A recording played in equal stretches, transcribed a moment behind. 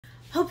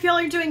Hope y'all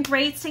are doing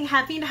great, staying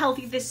happy and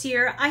healthy this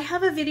year. I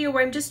have a video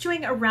where I'm just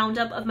doing a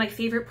roundup of my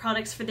favorite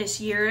products for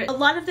this year. A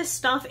lot of this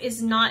stuff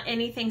is not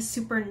anything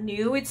super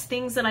new. It's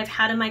things that I've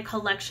had in my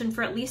collection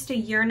for at least a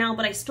year now,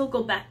 but I still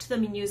go back to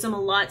them and use them a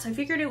lot. So I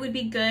figured it would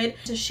be good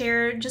to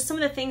share just some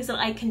of the things that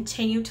I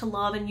continue to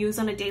love and use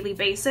on a daily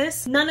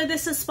basis. None of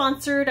this is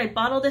sponsored. I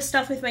bought all this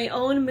stuff with my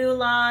own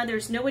moolah.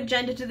 There's no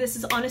agenda to this.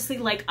 It's honestly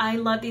like I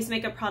love these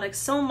makeup products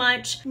so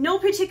much. No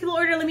particular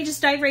order. Let me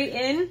just dive right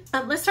in.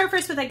 Let's start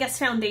first with, I guess,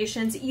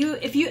 foundation.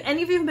 If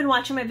any of you have been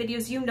watching my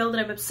videos, you know that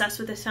I'm obsessed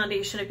with this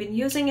foundation. I've been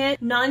using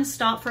it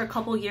non-stop for a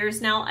couple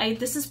years now.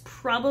 This is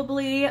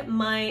probably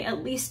my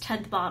at least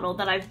 10th bottle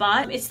that I've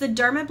bought. It's the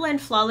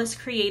Dermablend Flawless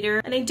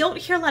Creator, and I don't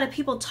hear a lot of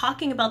people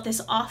talking about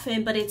this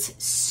often, but it's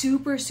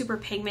super, super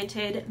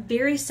pigmented,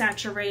 very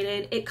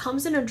saturated. It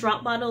comes in a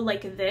drop bottle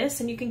like this,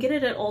 and you can get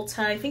it at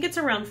Ulta. I think it's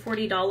around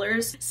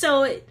 $40.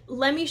 So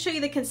let me show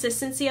you the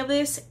consistency of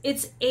this.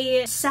 It's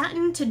a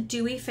satin to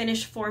dewy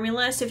finish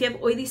formula. So if you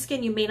have oily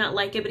skin, you may not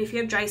like it, but if you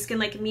have dry skin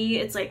like me,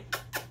 it's like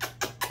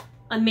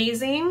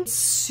amazing.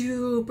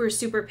 Super,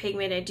 super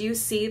pigmented. Do you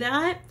see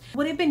that?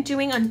 What I've been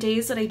doing on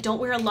days that I don't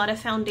wear a lot of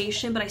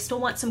foundation, but I still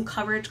want some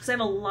coverage because I have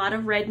a lot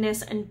of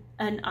redness and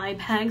eye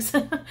bags.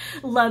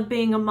 Love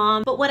being a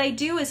mom. But what I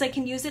do is I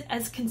can use it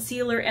as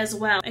concealer as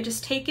well. I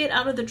just take it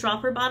out of the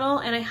dropper bottle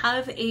and I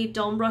have a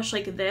dome brush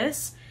like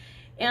this.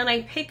 And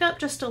I pick up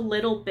just a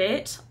little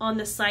bit on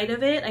the side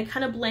of it. I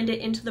kind of blend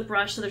it into the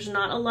brush so there's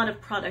not a lot of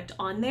product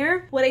on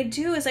there. What I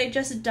do is I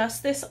just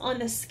dust this on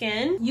the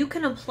skin. You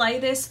can apply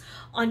this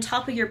on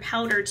top of your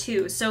powder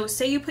too. So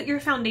say you put your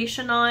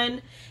foundation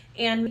on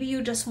and maybe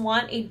you just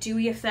want a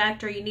dewy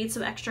effect or you need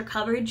some extra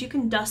coverage, you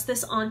can dust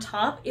this on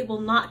top. It will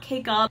not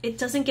cake up. It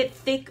doesn't get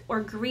thick or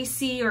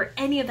greasy or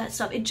any of that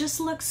stuff. It just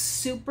looks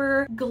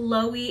super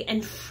glowy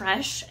and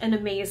fresh and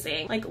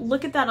amazing. Like,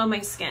 look at that on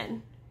my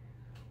skin.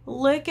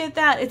 Look at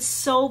that. It's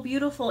so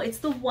beautiful. It's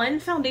the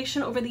one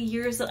foundation over the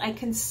years that I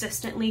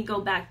consistently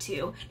go back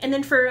to. And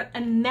then for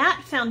a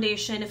matte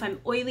foundation, if I'm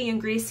oily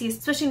and greasy,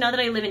 especially now that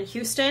I live in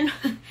Houston,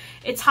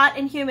 it's hot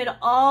and humid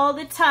all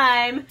the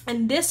time.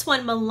 And this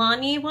one,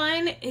 Milani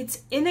one,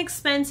 it's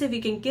inexpensive.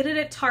 You can get it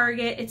at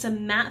Target. It's a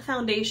matte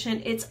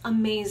foundation. It's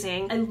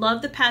amazing. I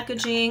love the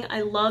packaging.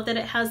 I love that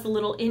it has the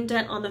little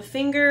indent on the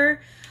finger.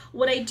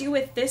 What I do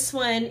with this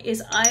one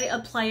is I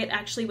apply it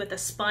actually with a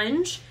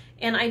sponge.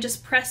 And I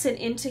just press it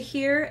into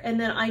here and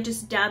then I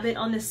just dab it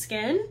on the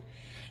skin.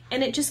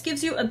 And it just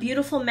gives you a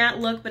beautiful matte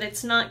look, but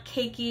it's not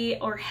cakey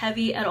or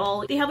heavy at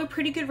all. They have a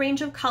pretty good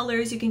range of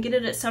colors. You can get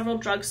it at several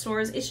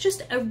drugstores. It's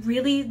just a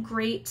really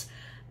great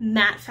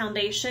matte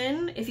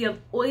foundation. If you have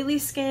oily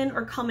skin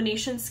or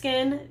combination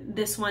skin,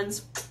 this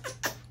one's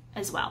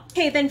as well.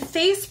 Okay, then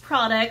face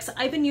products.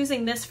 I've been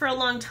using this for a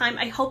long time.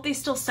 I hope they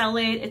still sell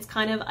it. It's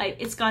kind of,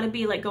 it's got to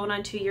be like going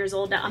on 2 years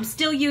old now. I'm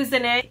still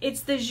using it.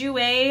 It's the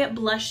Jouer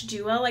Blush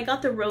Duo. I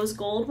got the rose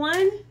gold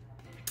one.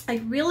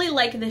 I really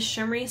like this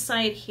shimmery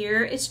side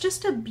here. It's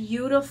just a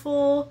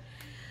beautiful,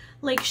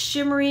 like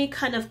shimmery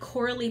kind of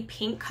corally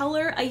pink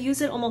color. I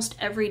use it almost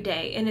every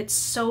day and it's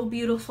so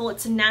beautiful.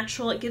 It's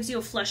natural. It gives you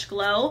a flesh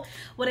glow.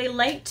 What I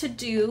like to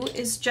do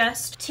is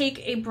just take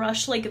a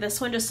brush like this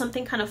one, just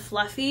something kind of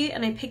fluffy,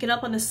 and I pick it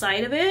up on the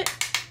side of it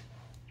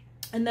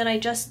and then I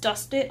just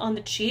dust it on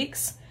the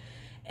cheeks.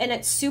 And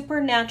it's super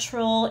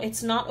natural.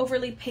 It's not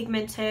overly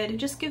pigmented. It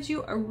just gives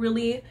you a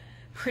really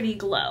pretty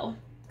glow.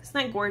 Isn't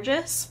that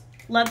gorgeous?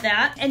 Love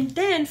that. And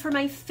then for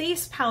my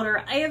face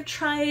powder, I have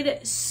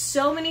tried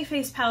so many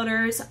face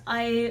powders.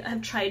 I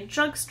have tried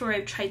drugstore,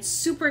 I've tried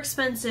super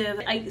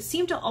expensive. I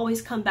seem to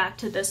always come back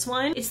to this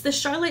one. It's the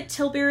Charlotte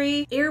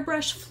Tilbury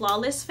Airbrush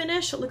Flawless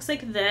Finish. It looks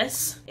like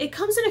this. It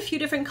comes in a few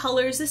different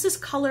colors. This is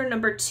color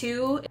number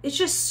 2. It's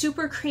just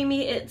super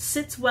creamy. It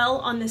sits well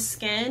on the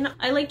skin.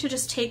 I like to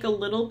just take a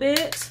little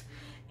bit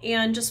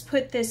and just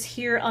put this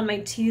here on my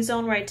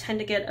T-zone where I tend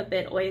to get a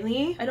bit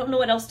oily. I don't know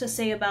what else to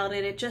say about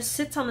it. It just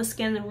sits on the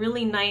skin and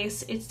really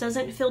nice. It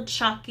doesn't feel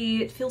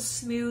chalky. It feels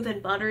smooth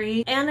and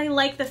buttery. And I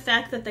like the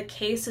fact that the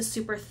case is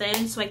super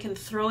thin so I can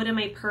throw it in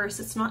my purse.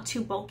 It's not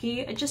too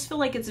bulky. I just feel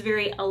like it's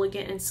very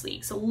elegant and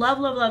sleek. So love,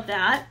 love, love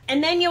that.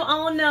 And then you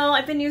all know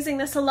I've been using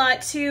this a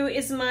lot too,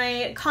 is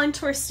my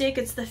contour stick.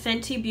 It's the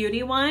Fenty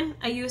Beauty one.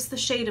 I use the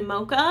shade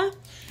Mocha.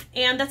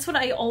 And that's what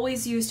I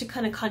always use to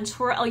kind of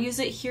contour. I'll use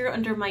it here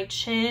under my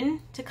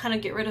chin to kind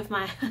of get rid of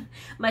my,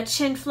 my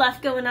chin fluff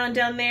going on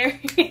down there.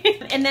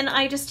 And then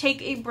I just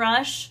take a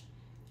brush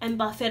and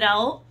buff it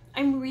out.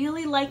 I'm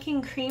really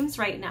liking creams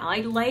right now. I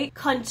like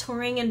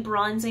contouring and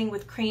bronzing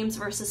with creams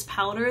versus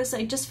powders.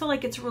 I just feel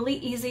like it's really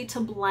easy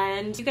to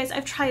blend. You guys,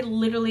 I've tried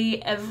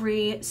literally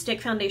every stick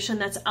foundation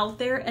that's out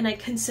there and I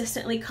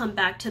consistently come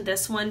back to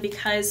this one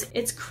because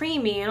it's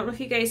creamy. I don't know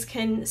if you guys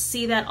can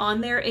see that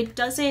on there. It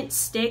doesn't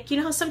stick. You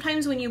know how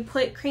sometimes when you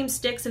put cream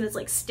sticks and it's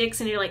like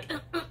sticks and you're like,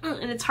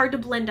 and it's hard to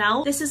blend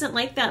out. This isn't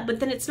like that, but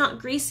then it's not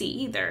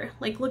greasy either.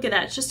 Like, look at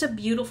that. It's just a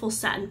beautiful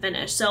satin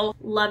finish. So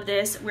love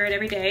this, wear it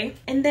every day.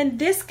 And then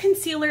this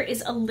concealer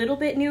is a little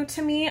bit new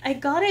to me. I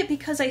got it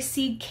because I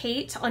see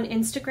Kate on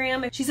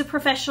Instagram. She's a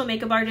professional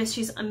makeup artist.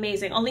 She's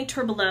amazing. I'll link to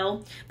her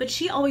below, but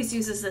she always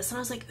uses this. And I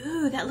was like,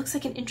 ooh, that looks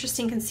like an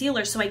interesting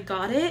concealer. So I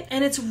got it,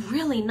 and it's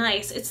really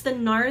nice. It's the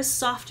NARS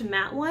Soft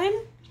Matte one.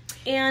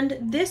 And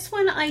this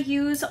one I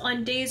use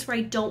on days where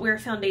I don't wear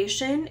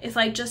foundation. If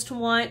I just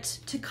want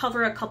to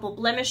cover a couple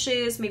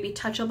blemishes, maybe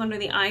touch up under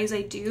the eyes,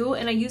 I do.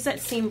 And I use that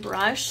same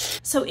brush.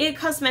 So It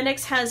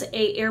Cosmetics has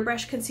a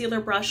airbrush concealer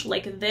brush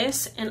like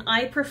this, and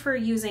I prefer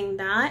using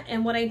that.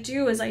 And what I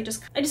do is I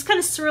just kind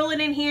of swirl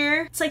it in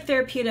here. It's like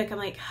therapeutic. I'm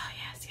like, oh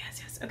yes,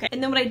 yes, yes. Okay.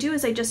 And then what I do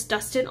is I just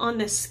dust it on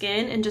the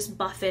skin and just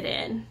buff it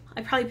in.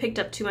 I probably picked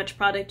up too much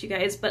product, you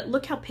guys, but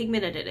look how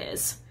pigmented it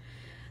is.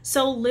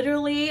 So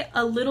literally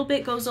a little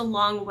bit goes a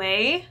long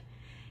way,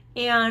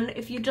 and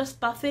if you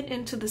just buff it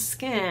into the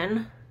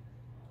skin,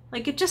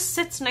 like, it just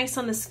sits nice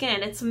on the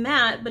skin. It's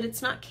matte, but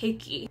it's not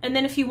cakey. And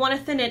then if you want to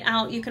thin it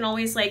out, you can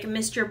always like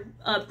mist your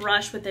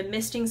brush with a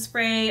misting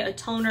spray, a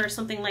toner, or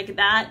something like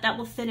that. That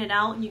will thin it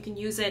out, and you can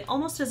use it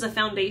almost as a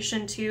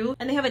foundation too.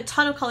 And they have a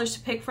ton of colors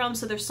to pick from,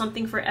 so there's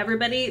something for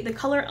everybody. The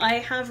color I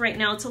have right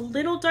now, it's a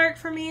little dark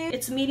for me.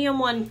 It's medium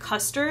 1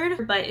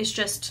 custard, but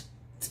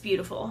it's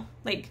beautiful.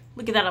 Like,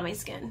 look at that on my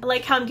skin. I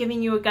like how I'm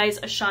giving you guys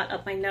a shot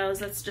up my nose.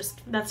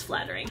 That's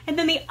flattering. And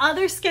then the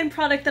other skin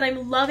product that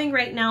I'm loving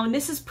right now, and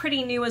this is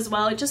pretty new as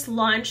well, it just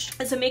launched,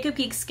 it's a Makeup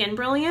Geek Skin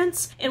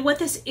Brilliance. And what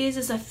this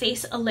is a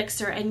face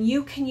elixir, and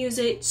you can use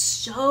it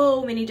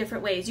so many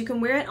different ways. You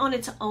can wear it on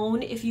its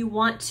own if you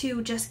want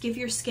to just give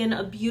your skin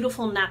a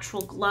beautiful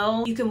natural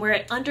glow. You can wear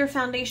it under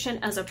foundation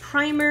as a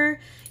primer.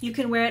 You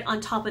can wear it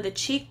on top of the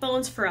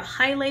cheekbones for a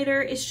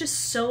highlighter. It's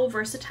just so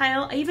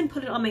versatile. I even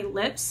put it on my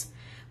lips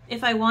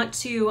if I want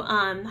to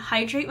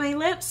hydrate my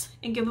lips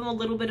and give them a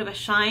little bit of a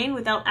shine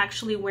without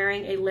actually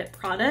wearing a lip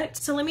product.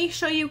 So let me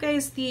show you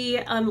guys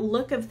the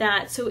look of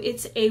that. So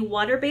it's a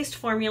water-based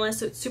formula,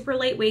 so it's super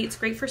lightweight. It's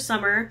great for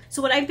summer.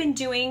 So what I've been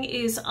doing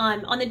is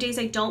on the days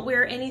I don't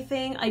wear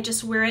anything, I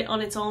just wear it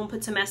on its own,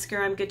 put some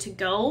mascara, I'm good to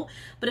go.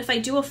 But if I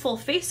do a full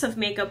face of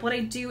makeup, what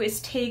I do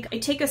is I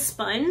take a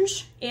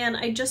sponge and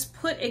I just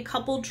put a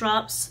couple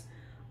drops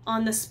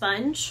on the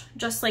sponge,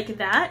 just like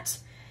that.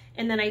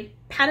 And then I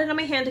pat it on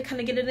my hand to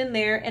kind of get it in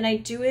there, and I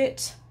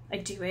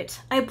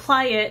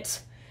apply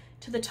it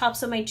to the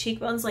tops of my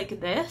cheekbones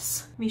like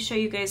this. Let me show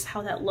you guys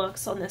how that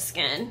looks on the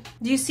skin.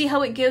 Do you see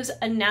how it gives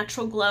a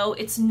natural glow?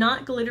 It's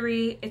not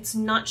glittery, it's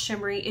not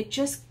shimmery, it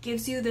just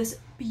gives you this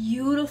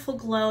beautiful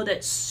glow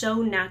that's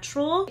so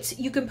natural.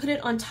 You can put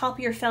it on top of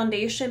your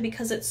foundation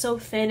because it's so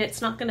thin, it's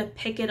not gonna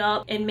pick it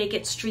up and make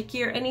it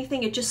streaky or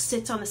anything. It just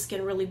sits on the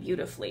skin really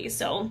beautifully.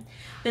 So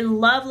been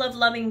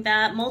loving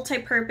that.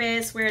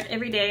 Multi-purpose, wear it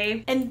every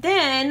day. And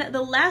then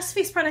the last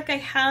face product I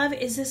have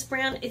is this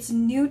brand. It's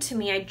new to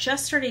me, I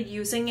just started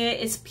using it.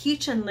 It's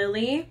Peach and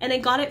Lily, and I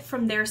got it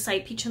from their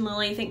site,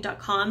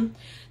 peachandlilythink.com.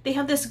 They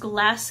have this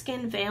glass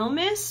skin veil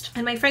mist,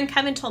 and my friend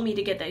Kevin told me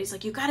to get that. He's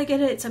like, you gotta get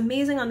it, it's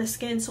amazing on the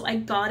skin. So I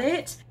got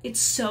it.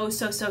 It's so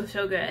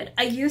good.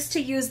 I used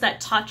to use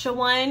that Tatcha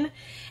one,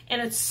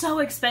 and it's so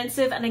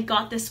expensive, and I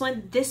got this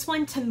one. This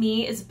one to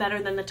me is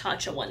better than the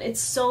Tatcha one.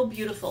 It's so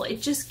beautiful. It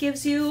just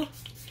gives you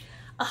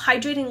a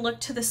hydrating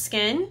look to the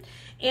skin,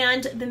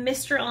 and the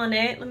mister on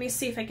it, let me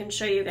see if I can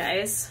show you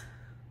guys.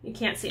 You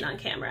can't see it on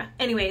camera.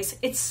 Anyways,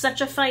 it's such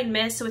a fine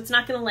mist, so it's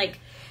not gonna like,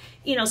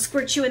 you know,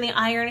 squirt you in the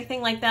eye or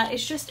anything like that.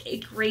 It's just a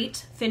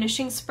great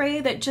finishing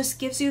spray that just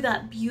gives you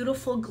that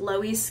beautiful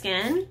glowy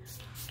skin.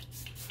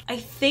 I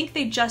think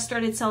they just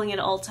started selling it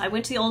at Ulta. I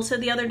went to the Ulta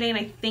the other day and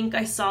I think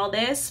I saw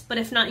this, but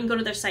if not, you can go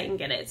to their site and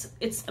get it.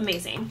 It's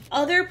amazing.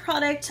 Other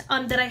product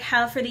that I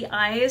have for the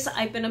eyes,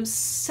 I've been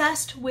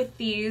obsessed with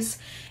these,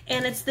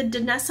 and it's the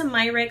Danessa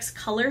Myricks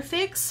Color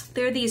Fix.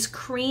 They're these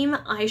cream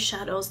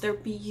eyeshadows. They're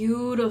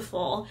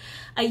beautiful.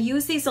 I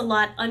use these a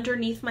lot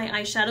underneath my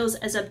eyeshadows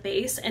as a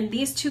base, and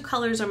these two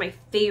colors are my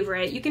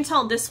favorite. You can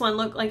tell this one,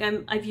 look like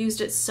I've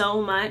used it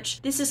so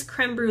much. This is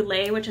Creme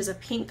Brulee, which is a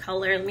pink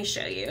color. Let me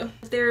show you.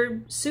 They're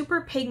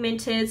super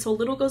pigmented, so a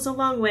little goes a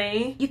long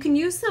way. You can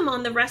use them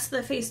on the rest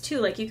of the face too.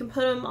 Like, you can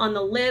put them on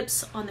the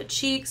lips, on the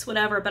cheeks,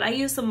 whatever, but I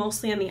use them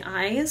mostly on the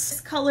eyes.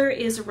 This color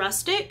is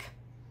Rustic,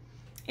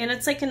 and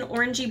it's like an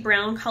orangey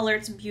brown color.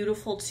 It's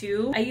beautiful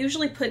too. I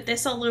usually put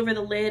this all over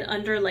the lid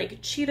under like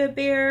Cheetah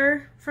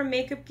Bear from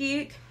Makeup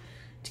Geek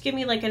to give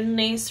me like a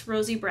nice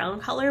rosy brown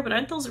color, but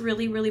aren't those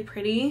really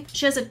pretty?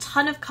 She has a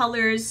ton of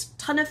colors,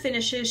 ton of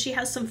finishes. She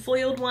has some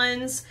foiled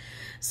ones,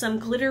 some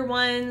glitter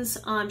ones.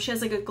 She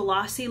has like a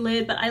glossy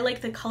lid, but I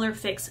like the Color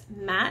Fix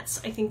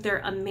mattes. I think they're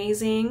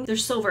amazing. They're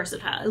so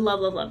versatile. I love,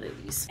 love, love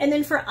these. And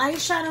then for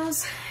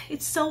eyeshadows,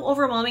 it's so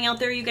overwhelming out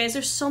there, you guys.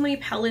 There's so many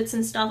palettes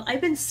and stuff.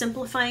 I've been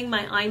simplifying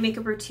my eye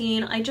makeup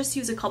routine. I just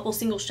use a couple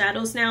single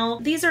shadows now.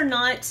 These are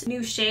not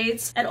new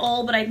shades at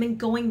all, but I've been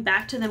going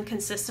back to them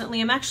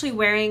consistently. I'm actually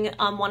wearing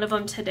one of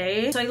them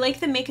today. So I like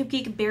the Makeup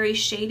Geek Berry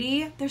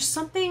Shady. There's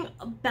something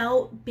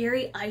about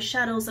berry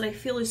eyeshadows that I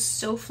feel is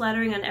so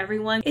flattering on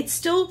everyone. It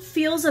still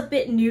feels a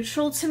bit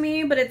neutral to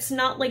me, but it's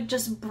not like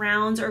just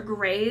browns or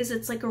grays.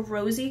 It's like a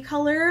rosy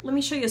color. Let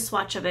me show you a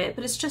swatch of it,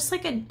 but it's just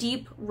like a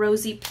deep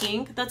rosy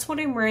pink. That's what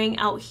I'm wearing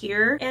out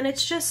here, and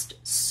it's just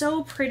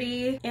so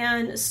pretty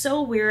and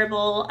so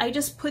wearable. I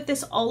just put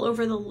this all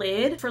over the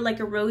lid for like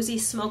a rosy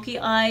smoky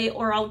eye,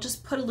 or I'll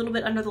just put a little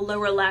bit under the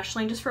lower lash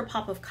line just for a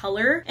pop of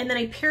color, and then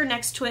I pair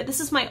next to it. This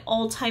is my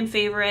all-time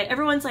favorite.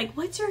 Everyone's like,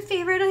 what's your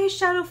favorite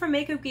eyeshadow from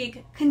Makeup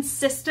Geek?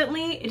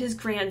 Consistently, it is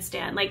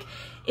Grandstand. Like,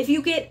 if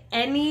you get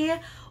any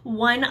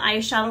one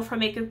eyeshadow from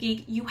Makeup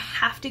Geek, you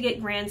have to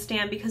get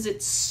Grandstand because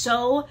it's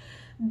so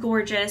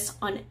gorgeous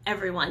on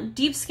everyone.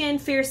 Deep skin,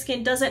 fair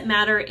skin, doesn't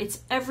matter.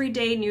 It's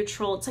everyday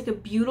neutral. It's like a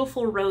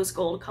beautiful rose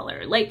gold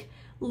color. Like,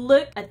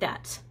 look at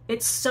that.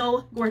 It's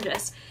so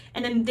gorgeous.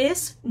 And then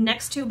this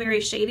next to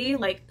Berry Shady,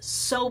 like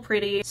so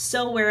pretty,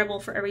 so wearable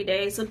for every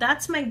day. So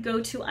that's my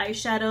go-to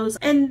eyeshadows.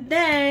 And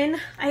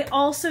then I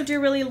also do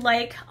really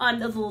like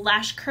the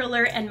lash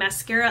curler and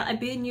mascara. I've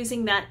been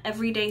using that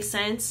every day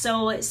since.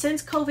 So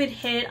since COVID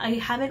hit, I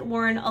haven't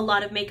worn a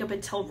lot of makeup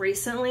until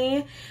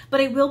recently, but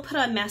I will put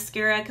on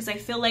mascara because I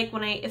feel like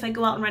if I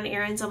go out and run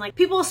errands, I'm like,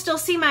 people will still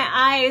see my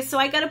eyes, so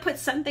I gotta put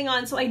something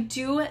on. So I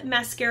do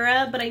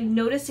mascara, but I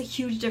noticed a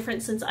huge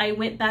difference since I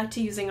went back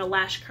to using a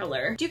lash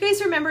curler. Do you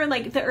guys remember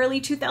like the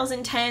early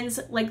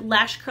 2010s, like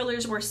lash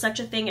curlers were such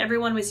a thing,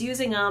 everyone was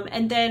using them,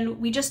 and then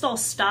we just all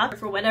stopped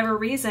for whatever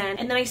reason,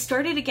 and then I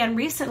started again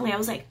recently. I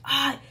was like,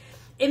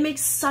 it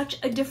makes such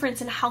a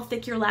difference in how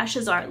thick your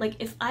lashes are. Like,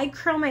 if I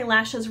curl my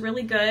lashes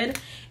really good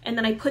and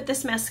then I put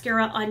this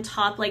mascara on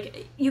top,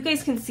 like, you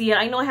guys can see it.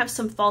 I know I have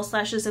some false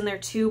lashes in there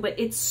too, but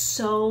it's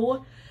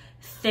so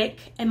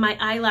thick and my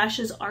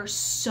eyelashes are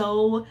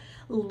so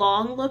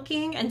long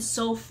looking and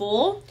so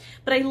full.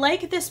 But I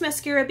like this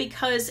mascara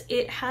because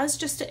it has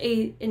just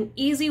an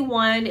easy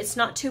one. It's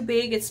not too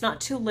big, it's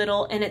not too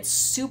little, and it's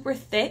super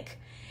thick,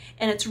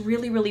 and it's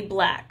really, really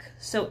black.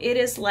 So it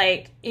is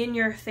like in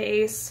your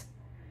face,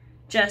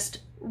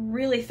 just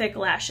really thick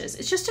lashes.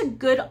 It's just a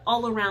good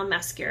all-around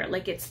mascara.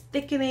 Like, it's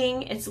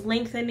thickening, it's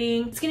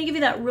lengthening, it's gonna give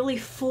you that really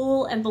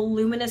full and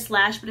voluminous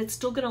lash, but it's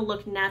still gonna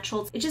look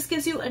natural. It just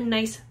gives you a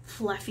nice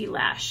fluffy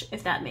lash,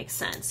 if that makes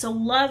sense. So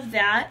love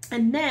that.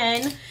 And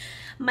then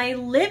my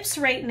lips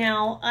right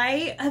now,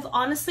 I have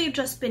honestly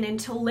just been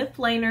into lip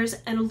liners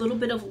and a little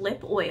bit of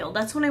lip oil.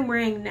 That's what I'm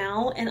wearing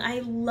now, and I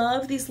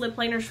love these lip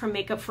liners from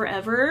Makeup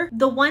Forever.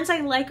 The ones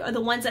I like are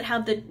the ones that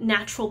have the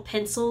natural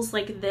pencils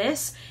like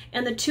this,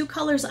 and the two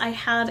colors I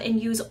have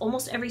and use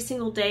almost every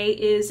single day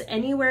is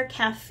Anywhere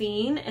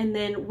Caffeine and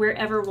then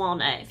Wherever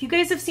Walnut. If you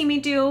guys have seen me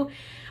do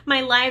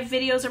my live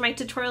videos or my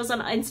tutorials on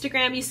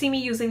Instagram, you see me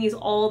using these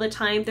all the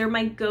time. They're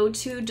my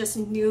go-to, just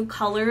new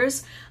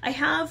colors. I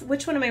have,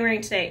 which one am I wearing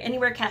today?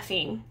 Anywhere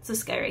Caffeine. It's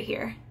this guy right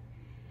here.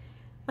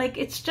 Like,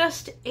 it's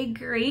just a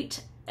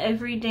great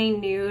everyday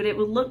nude. It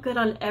would look good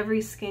on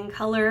every skin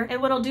color. And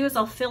what I'll do is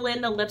I'll fill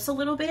in the lips a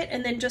little bit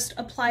and then just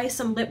apply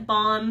some lip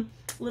balm,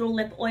 little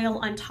lip oil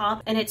on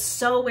top, and it's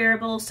so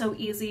wearable, so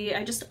easy.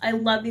 I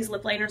love these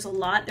lip liners a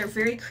lot. They're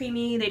very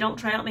creamy. They don't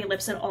dry out my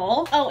lips at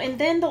all. Oh, and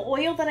then the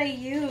oil that I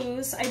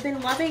use, I've been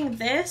loving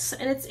this,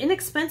 and it's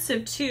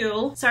inexpensive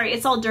too. Sorry,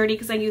 it's all dirty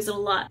because I use it a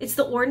lot. It's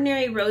the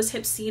Ordinary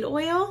Rosehip Seed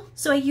Oil.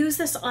 So I use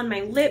this on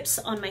my lips,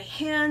 on my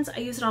hands. I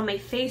use it on my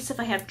face if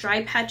I have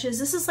dry patches.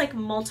 This is like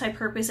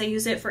multi-purpose. I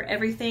use it for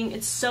everything.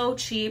 It's so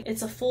cheap.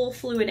 It's a full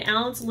fluid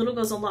ounce. Little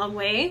goes a long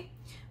way.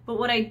 But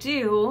what I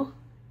do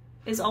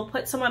is I'll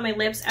put some on my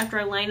lips after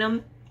I line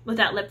them with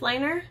that lip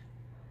liner,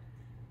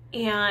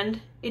 and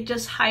it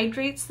just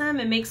hydrates them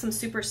and makes them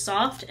super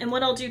soft. And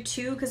what I'll do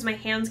too, because my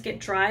hands get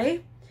dry,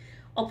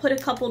 I'll put a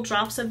couple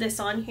drops of this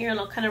on here and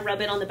I'll kind of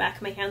rub it on the back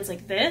of my hands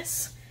like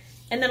this.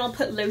 And then I'll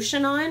put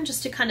lotion on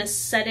just to kind of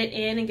set it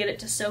in and get it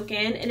to soak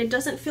in. And it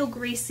doesn't feel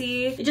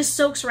greasy. It just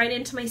soaks right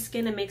into my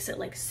skin and makes it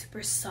like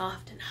super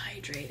soft and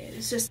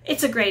hydrated.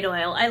 It's a great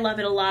oil. I love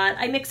it a lot.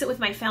 I mix it with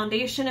my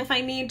foundation if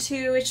I need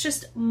to. It's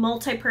just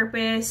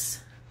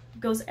multi-purpose.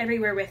 Goes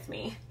everywhere with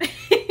me.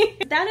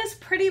 That is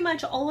pretty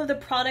much all of the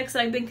products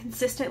that I've been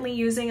consistently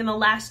using in the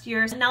last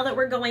year. So now that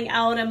we're going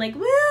out, I'm like,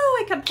 woo,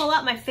 I can pull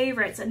out my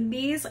favorites. And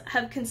these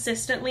have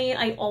consistently,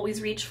 I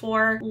always reach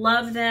for.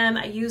 Love them.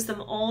 I use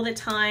them all the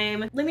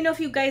time. Let me know if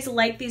you guys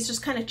like these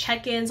just kind of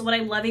check-ins, what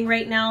I'm loving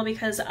right now,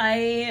 because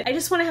I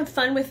just want to have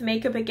fun with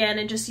makeup again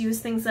and just use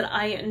things that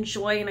I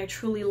enjoy and I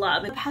truly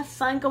love. Have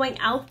fun going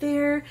out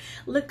there,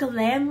 look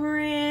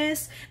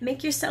glamorous,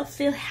 make yourself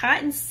feel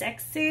hot and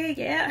sexy.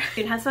 Yeah.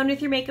 And have fun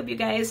with your makeup, you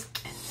guys.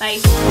 Bye.